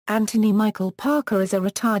Anthony Michael Parker is a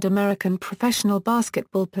retired American professional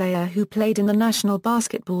basketball player who played in the National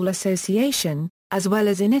Basketball Association, as well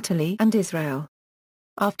as in Italy and Israel.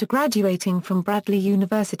 After graduating from Bradley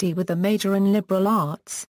University with a major in liberal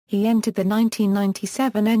arts, he entered the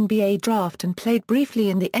 1997 NBA draft and played briefly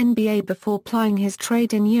in the NBA before plying his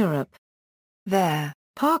trade in Europe. There,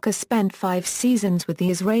 Parker spent 5 seasons with the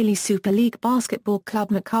Israeli Super League basketball club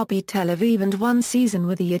Maccabi Tel Aviv and 1 season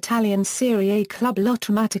with the Italian Serie A club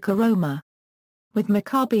Lottomatica Roma. With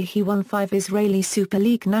Maccabi he won 5 Israeli Super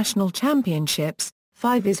League national championships,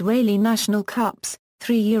 5 Israeli national cups,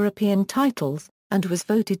 3 European titles, and was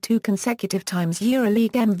voted 2 consecutive times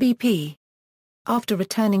Euroleague MVP. After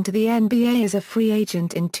returning to the NBA as a free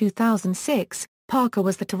agent in 2006, Parker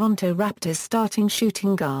was the Toronto Raptors' starting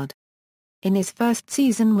shooting guard. In his first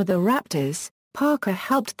season with the Raptors, Parker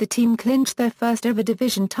helped the team clinch their first ever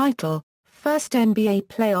division title, first NBA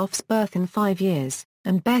playoffs berth in 5 years,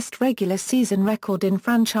 and best regular season record in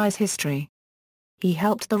franchise history. He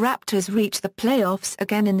helped the Raptors reach the playoffs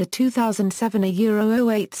again in the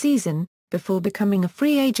 2007-08 season, before becoming a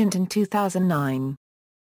free agent in 2009.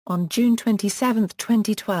 On June 27,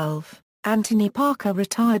 2012, Anthony Parker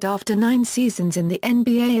retired after 9 seasons in the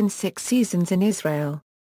NBA and 6 seasons in Israel.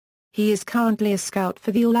 He is currently a scout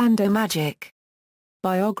for the Orlando Magic.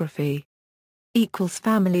 Biography.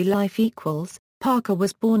 Family life. Parker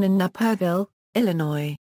was born in Naperville,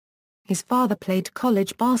 Illinois. His father played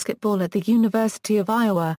college basketball at the University of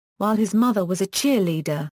Iowa, while his mother was a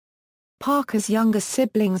cheerleader. Parker's younger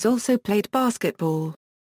siblings also played basketball.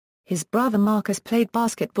 His brother Marcus played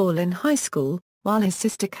basketball in high school, while his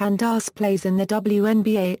sister Candace plays in the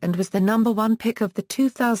WNBA and was the number 1 pick of the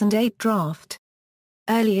 2008 draft.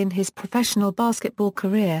 Early in his professional basketball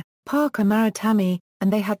career, Parker married Tammy,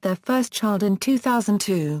 and they had their first child in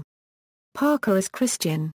 2002. Parker is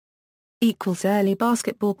Christian. Early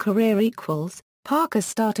basketball career. Parker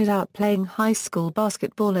started out playing high school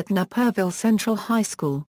basketball at Naperville Central High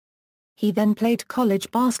School. He then played college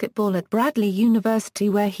basketball at Bradley University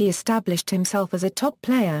where he established himself as a top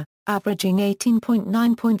player, averaging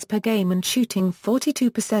 18.9 points per game and shooting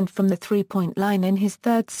 42% from the three-point line in his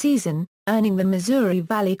 3rd season, earning the Missouri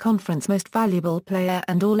Valley Conference Most Valuable Player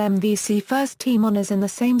and All-MVC first-team honors in the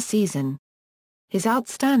same season. His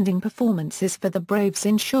outstanding performances for the Braves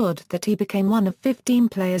ensured that he became one of 15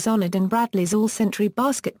 players honored in Bradley's All-Century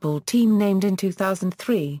basketball team named in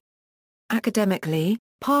 2003. Academically,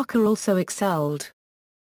 Parker also excelled.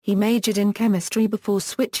 He majored in chemistry before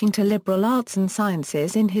switching to liberal arts and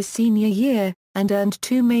sciences in his senior year, and earned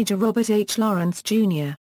 2 major Robert H. Lawrence,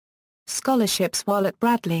 Jr. scholarships while at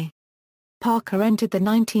Bradley. Parker entered the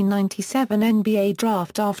 1997 NBA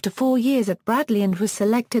draft after 4 years at Bradley and was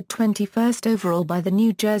selected 21st overall by the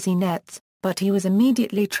New Jersey Nets, but he was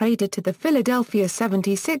immediately traded to the Philadelphia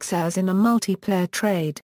 76ers in a multiplayer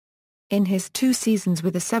trade. In his 2 seasons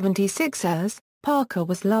with the 76ers, Parker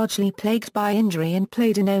was largely plagued by injury and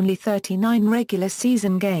played in only 39 regular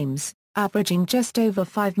season games, averaging just over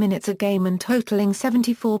 5 minutes a game and totaling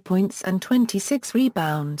 74 points and 26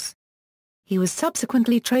 rebounds. He was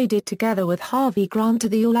subsequently traded together with Harvey Grant to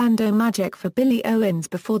the Orlando Magic for Billy Owens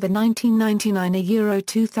before the 1999 Euro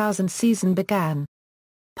 2000 season began.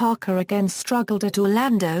 Parker again struggled at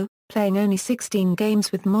Orlando, playing only 16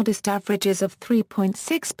 games with modest averages of 3.6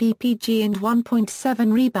 ppg and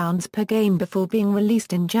 1.7 rebounds per game before being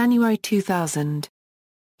released in January 2000.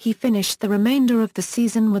 He finished the remainder of the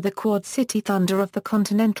season with the Quad City Thunder of the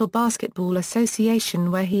Continental Basketball Association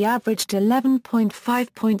where he averaged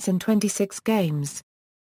 11.5 points in 26 games.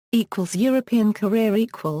 European career.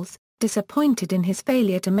 Disappointed in his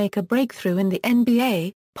failure to make a breakthrough in the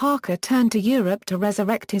NBA, Parker turned to Europe to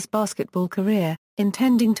resurrect his basketball career,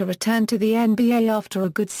 intending to return to the NBA after a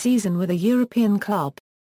good season with a European club.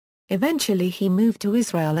 Eventually he moved to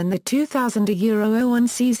Israel in the 2000 Euro 01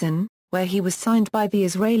 season, where he was signed by the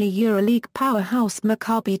Israeli Euroleague powerhouse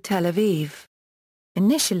Maccabi Tel Aviv.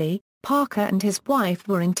 Initially, Parker and his wife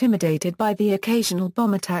were intimidated by the occasional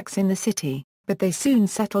bomb attacks in the city, but they soon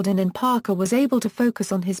settled in and Parker was able to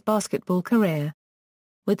focus on his basketball career.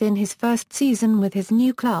 Within his first season with his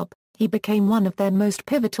new club, he became one of their most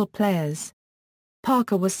pivotal players.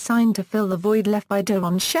 Parker was signed to fill the void left by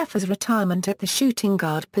Doron Sheffer's retirement at the shooting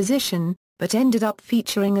guard position, but ended up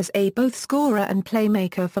featuring as a both scorer and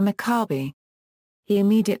playmaker for Maccabi. He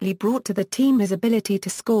immediately brought to the team his ability to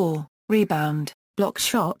score, rebound, block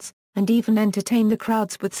shots, and even entertain the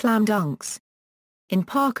crowds with slam dunks. In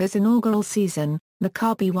Parker's inaugural season,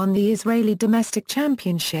 Maccabi won the Israeli Domestic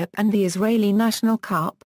Championship and the Israeli National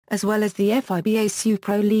Cup, as well as the FIBA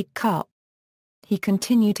Super League Cup. he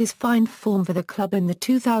continued his fine form for the club in the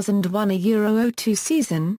 2001-02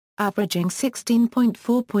 season, averaging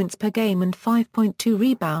 16.4 points per game and 5.2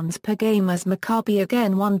 rebounds per game as Maccabi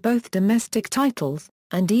again won both domestic titles,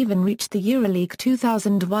 and even reached the Euroleague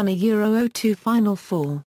 2001-02 Final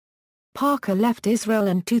Four. Parker left Israel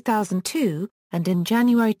in 2002, and in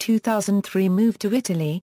January 2003 moved to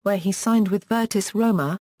Italy, where he signed with Virtus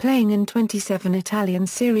Roma, playing in 27 Italian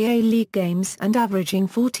Serie A league games and averaging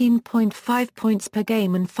 14.5 points per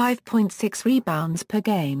game and 5.6 rebounds per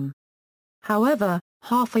game. However,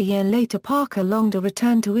 half a year later Parker longed to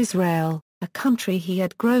return to Israel, a country he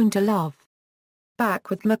had grown to love. Back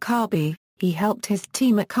with Maccabi, he helped his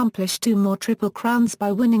team accomplish 2 more Triple Crowns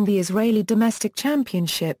by winning the Israeli Domestic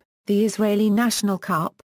Championship, the Israeli National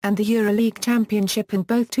Cup, and the Euroleague Championship in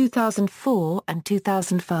both 2004 and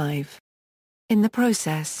 2005. In the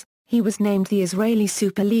process, he was named the Israeli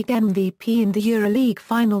Super League MVP and the Euroleague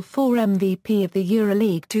Final Four MVP of the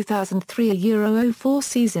Euroleague 2003-04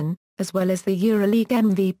 season, as well as the Euroleague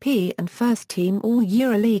MVP and first-team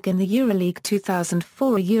All-Euroleague in the Euroleague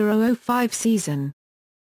 2004-05 season.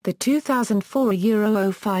 The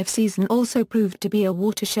 2004-05 season also proved to be a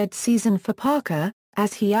watershed season for Parker,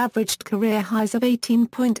 as he averaged career highs of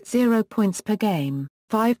 18.0 points per game,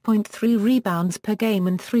 5.3 rebounds per game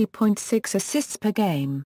and 3.6 assists per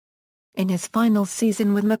game. In his final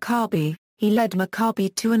season with Maccabi, he led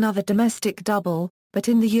Maccabi to another domestic double, but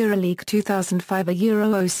in the Euroleague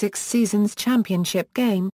 2005-06 season's championship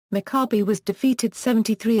game, Maccabi was defeated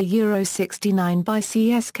 73-69 by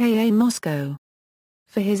CSKA Moscow.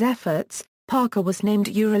 For his efforts, Parker was named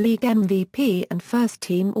Euroleague MVP and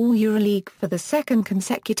first-team All-Euroleague for the second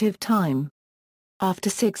consecutive time. After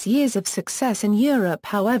 6 years of success in Europe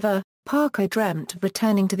however, Parker dreamt of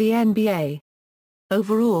returning to the NBA.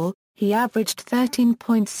 Overall, he averaged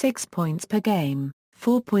 13.6 points per game,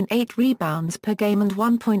 4.8 rebounds per game and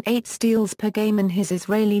 1.8 steals per game in his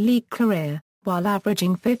Israeli league career, while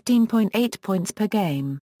averaging 15.8 points per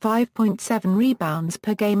game, 5.7 rebounds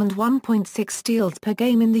per game and 1.6 steals per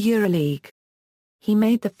game in the Euroleague. He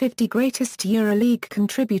made the 50 greatest Euroleague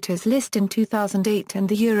contributors list in 2008 and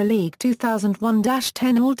the Euroleague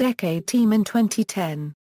 2001-10 All-Decade Team in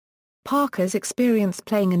 2010. Parker's experience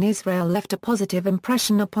playing in Israel left a positive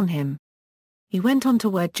impression upon him. He went on to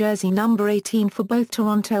wear jersey number 18 for both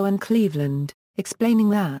Toronto and Cleveland,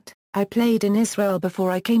 explaining that, "I played in Israel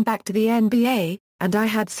before I came back to the NBA, and I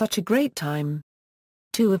had such a great time.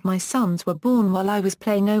 2 of my sons were born while I was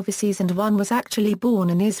playing overseas and 1 was actually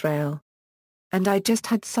born in Israel. And I just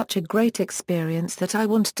had such a great experience that I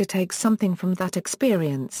wanted to take something from that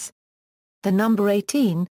experience." The number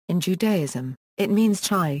 18, in Judaism, it means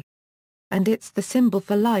chai. And it's the symbol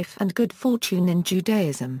for life and good fortune in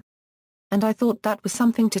Judaism. And I thought that was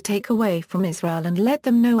something to take away from Israel and let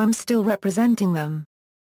them know I'm still representing them.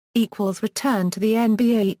 Return to the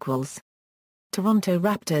NBA Toronto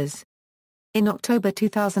Raptors. In October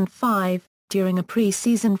 2005, during a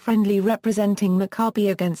pre-season friendly representing Maccabi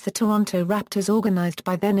against the Toronto Raptors organized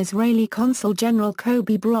by then-Israeli Consul General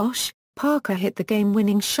Kobe Brosh, Parker hit the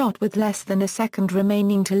game-winning shot with less than a second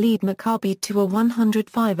remaining to lead Maccabi to a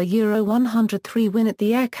 105-103 win at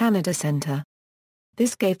the Air Canada Centre.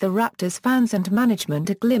 This gave the Raptors fans and management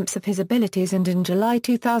a glimpse of his abilities, and in July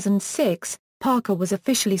 2006, Parker was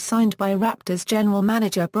officially signed by Raptors general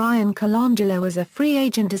manager Brian Colangelo as a free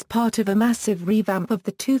agent as part of a massive revamp of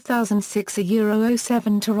the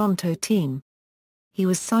 2006-07 Toronto team. He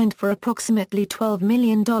was signed for approximately $12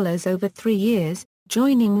 million over 3 years,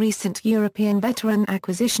 joining recent European veteran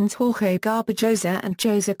acquisitions Jorge Garbajosa and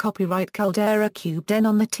Jose Copyright Caldera Cubden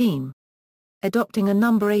on the team. Adopting a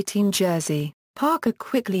number 18 jersey, Parker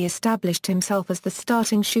quickly established himself as the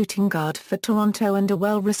starting shooting guard for Toronto and a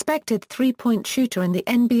well-respected three-point shooter in the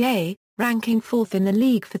NBA, ranking 4th in the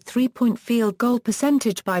league for three-point field goal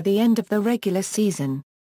percentage by the end of the regular season.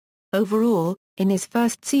 Overall, in his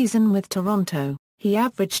first season with Toronto, he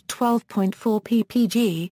averaged 12.4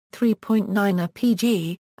 ppg, 3.9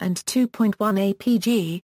 rpg, and 2.1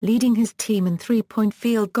 apg, leading his team in three-point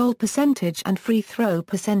field goal percentage and free throw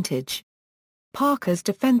percentage. Parker's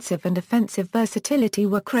defensive and offensive versatility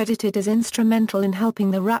were credited as instrumental in helping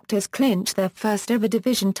the Raptors clinch their first-ever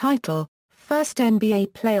division title, first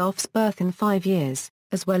NBA playoffs berth in 5 years,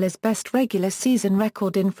 as well as best regular season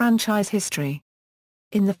record in franchise history.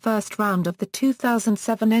 In the first round of the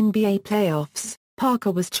 2007 NBA playoffs,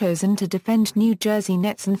 Parker was chosen to defend New Jersey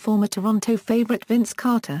Nets and former Toronto favorite Vince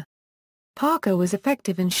Carter. Parker was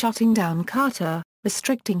effective in shutting down Carter,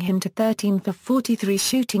 restricting him to 13 for 43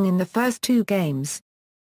 shooting in the first 2 games.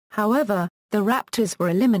 However, the Raptors were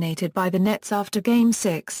eliminated by the Nets after Game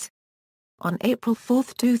 6. On April 4,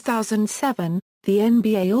 2007, The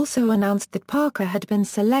NBA also announced that Parker had been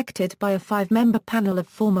selected by a 5-member panel of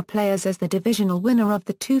former players as the divisional winner of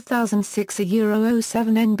the 2006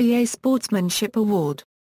 Euro-07 NBA Sportsmanship Award.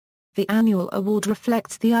 The annual award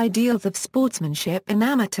reflects the ideals of sportsmanship in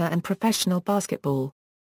amateur and professional basketball.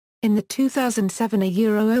 In the 2007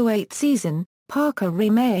 Euro-08 season, Parker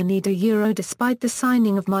remained a Euro despite the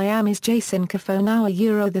signing of Miami's Jason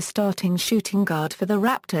Cafonau the starting shooting guard for the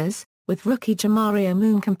Raptors, with rookie Jamario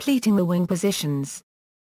Moon completing the wing positions.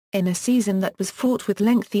 In a season that was fraught with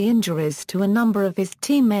lengthy injuries to a number of his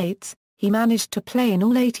teammates, he managed to play in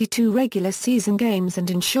all 82 regular season games and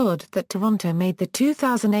ensured that Toronto made the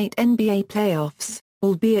 2008 NBA playoffs,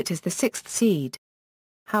 albeit as the 6th seed.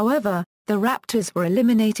 However, the Raptors were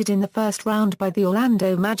eliminated in the first round by the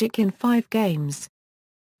Orlando Magic in 5 games.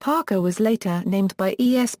 Parker was later named by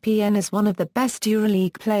ESPN as one of the best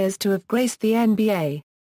Euroleague players to have graced the NBA.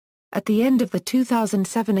 At the end of the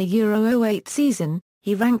 2007 Euro-08 season,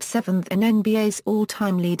 he ranked 7th in NBA's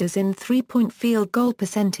all-time leaders in three-point field goal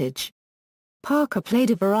percentage. Parker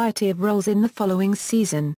played a variety of roles in the following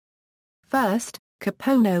season. First,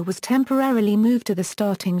 Caponau was temporarily moved to the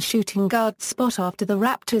starting shooting guard spot after the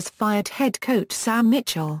Raptors fired head coach Sam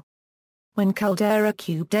Mitchell. When Caldera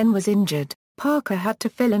Cubden was injured, Parker had to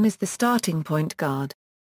fill in as the starting point guard.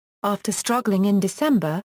 After struggling in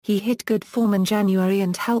December, he hit good form in January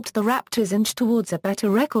and helped the Raptors inch towards a better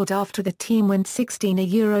record after the team went 16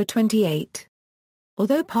 Euro-28.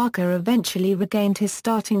 Although Parker eventually regained his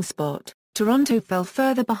starting spot, Toronto fell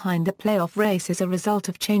further behind the playoff race as a result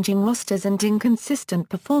of changing rosters and inconsistent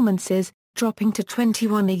performances, dropping to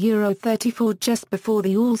 21 Euro-34 just before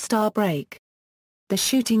the All-Star break. The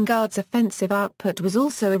shooting guard's offensive output was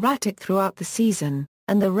also erratic throughout the season,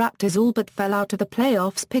 and the Raptors all but fell out of the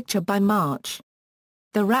playoffs picture by March.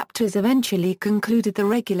 The Raptors eventually concluded the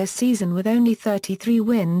regular season with only 33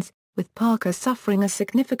 wins, with Parker suffering a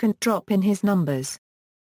significant drop in his numbers.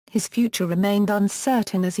 His future remained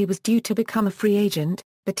uncertain as he was due to become a free agent,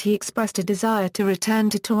 but he expressed a desire to return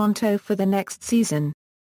to Toronto for the next season.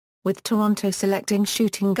 With Toronto selecting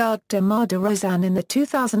shooting guard DeMar DeRozan in the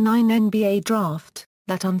 2009 NBA draft,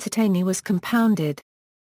 that uncertainty was compounded.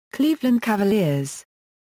 Cleveland Cavaliers.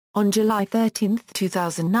 On July 13,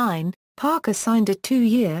 2009, Parker signed a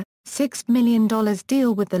 2-year, $6 million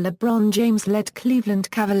deal with the LeBron James-led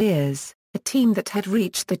Cleveland Cavaliers, a team that had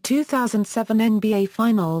reached the 2007 NBA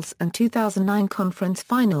Finals and 2009 Conference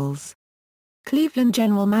Finals. Cleveland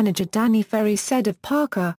general manager Danny Ferry said of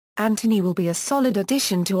Parker, "Anthony will be a solid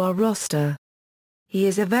addition to our roster. He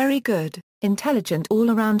is a very good, intelligent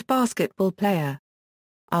all-around basketball player.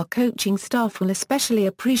 Our coaching staff will especially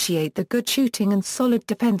appreciate the good shooting and solid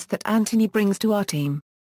defense that Anthony brings to our team."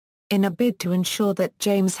 In a bid to ensure that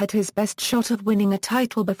James had his best shot at winning a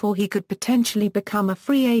title before he could potentially become a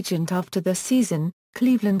free agent after the season,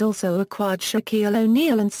 Cleveland also acquired Shaquille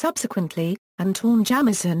O'Neal and subsequently, Antawn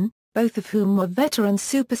Jamison, both of whom were veteran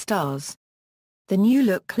superstars. The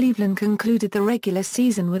new-look Cleveland concluded the regular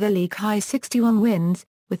season with a league-high 61 wins,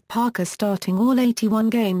 with Parker starting all 81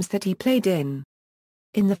 games that he played in.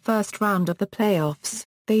 In the first round of the playoffs,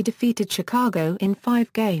 they defeated Chicago in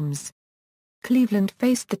 5 games. Cleveland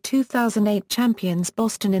faced the 2008 champions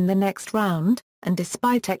Boston in the next round, and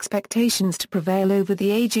despite expectations to prevail over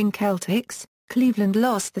the aging Celtics, Cleveland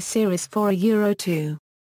lost the series 4 Euro-2.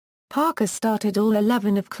 Parker started all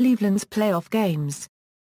 11 of Cleveland's playoff games.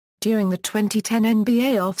 During the 2010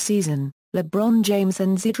 NBA offseason, LeBron James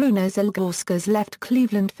and Zydrunas Ilgauskas left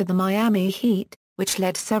Cleveland for the Miami Heat, which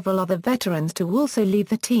led several other veterans to also leave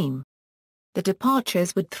the team. The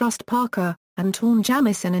departures would thrust Parker, Antawn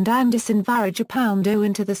Jamison and Anderson Varejao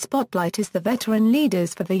into the spotlight as the veteran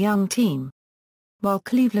leaders for the young team. While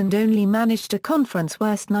Cleveland only managed a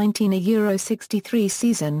conference-worst 19 Euro-63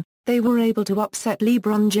 season, they were able to upset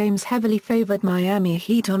LeBron James' heavily favored Miami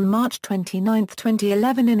Heat on March 29,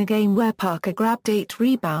 2011 in a game where Parker grabbed 8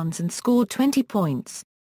 rebounds and scored 20 points.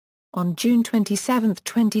 On June 27,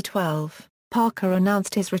 2012, Parker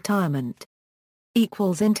announced his retirement.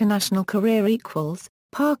 International career.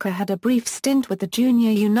 Parker had a brief stint with the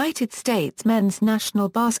junior United States men's national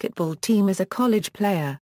basketball team as a college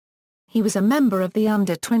player. He was a member of the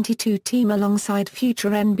under-22 team alongside future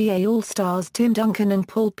NBA All-Stars Tim Duncan and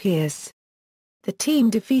Paul Pierce. The team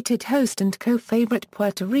defeated host and co-favorite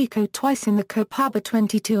Puerto Rico twice in the Copa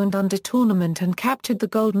 22 and under tournament and captured the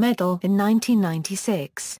gold medal in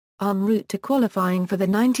 1996, en route to qualifying for the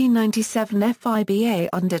 1997 FIBA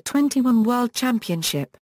Under-21 World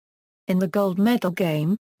Championship. In the gold medal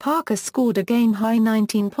game, Parker scored a game-high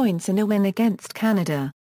 19 points in a win against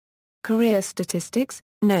Canada. Career statistics.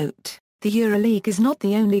 Note: The Euroleague is not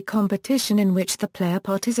the only competition in which the player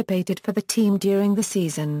participated for the team during the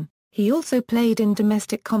season, he also played in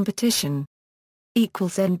domestic competition.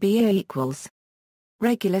 NBA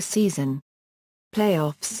Regular season.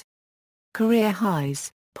 Playoffs. Career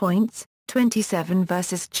highs, points, 27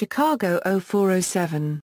 versus Chicago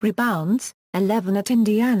 04-07, rebounds, 11 at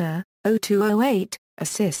Indiana, 02-08,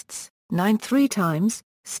 assists, 9 3 times,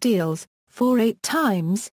 steals, 4 8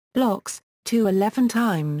 times, blocks, 2 11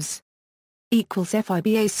 times.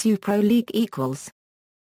 FIBA Supro League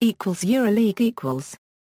Euroleague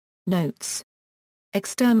Notes.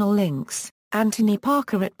 External links, Anthony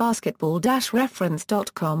Parker at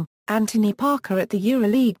basketball-reference.com, Anthony Parker at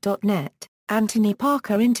theeuroleague.net, Anthony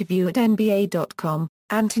Parker interview at NBA.com,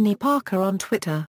 Anthony Parker on Twitter.